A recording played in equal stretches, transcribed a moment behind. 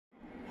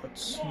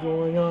What's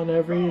going on,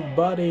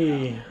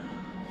 everybody?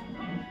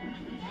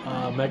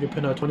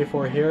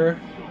 Megapino24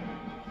 here,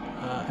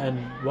 and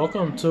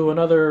welcome to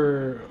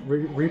another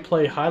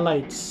replay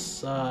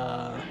highlights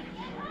on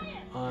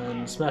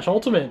Smash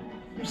Ultimate.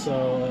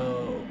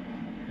 So,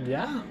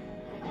 yeah,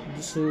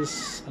 this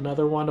is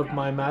another one of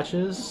my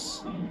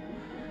matches.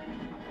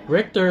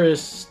 Richter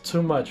is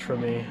too much for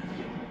me.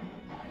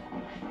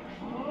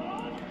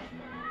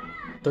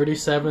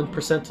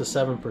 37% to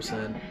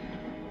 7%.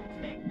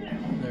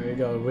 There you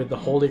go, with the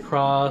Holy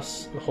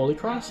Cross. The Holy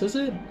Cross, is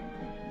it?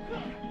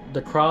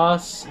 The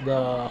Cross,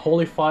 the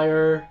Holy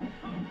Fire,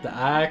 the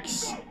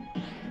Axe.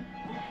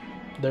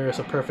 There's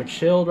a perfect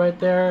shield right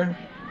there.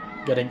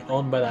 Getting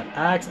owned by that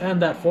Axe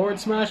and that forward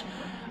smash.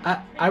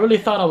 I really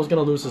thought I was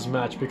going to lose this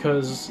match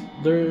because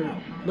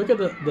look at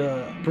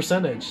the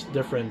percentage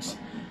difference.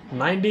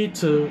 90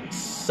 to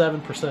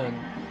 7%.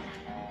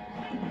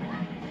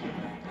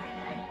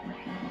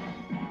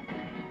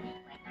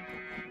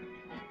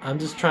 I'm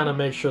just trying to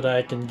make sure that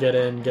I can get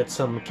in, get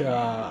some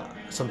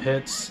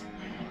hits.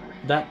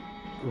 That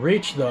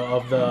reach though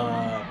of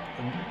the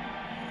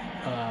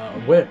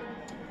whip,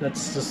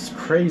 that's just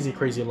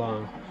crazy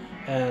long.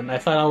 And I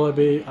thought I would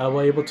be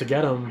able to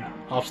get him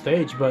off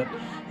stage, but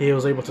he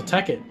was able to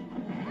tech it.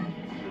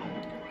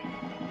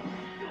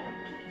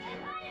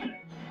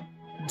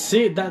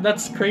 See,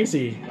 that's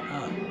crazy.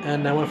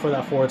 And I went for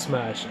that forward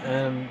smash,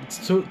 and it's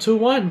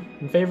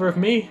 2-1 in favor of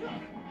me.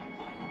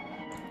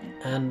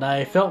 And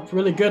I felt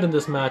really good in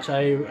this match.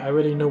 I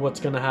really knew what's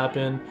gonna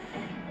happen.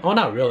 Oh,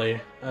 not really,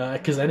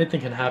 because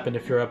anything can happen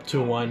if you're up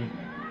 2-1.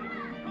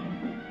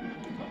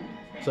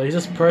 So he's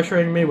just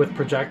pressuring me with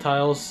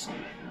projectiles.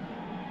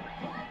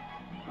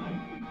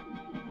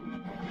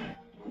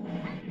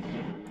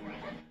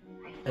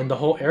 And the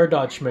whole air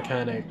dodge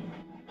mechanic.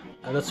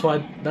 And that's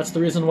the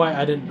reason why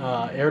I didn't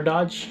air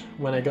dodge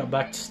when I got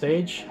back to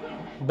stage.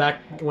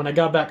 When I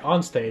got back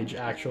on stage,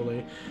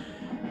 actually.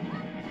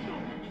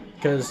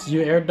 Because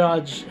you air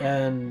dodge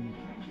and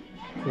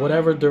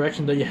whatever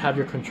direction that you have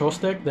your control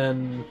stick,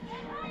 then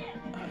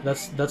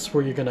that's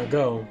where you're gonna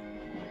go.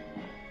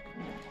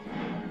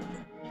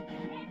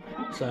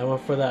 So I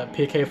went for that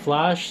PK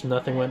flash.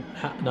 Nothing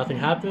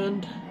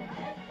happened.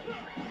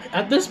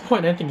 At this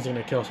point, anything's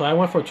gonna kill. So I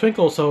went for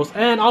Twinkle Souls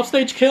and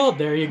offstage killed.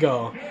 There you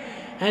go.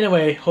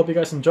 Anyway, hope you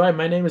guys enjoyed.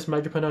 My name is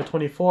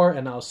Megapino24,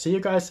 and I'll see you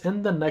guys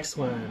in the next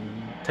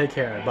one. Take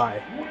care.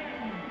 Bye.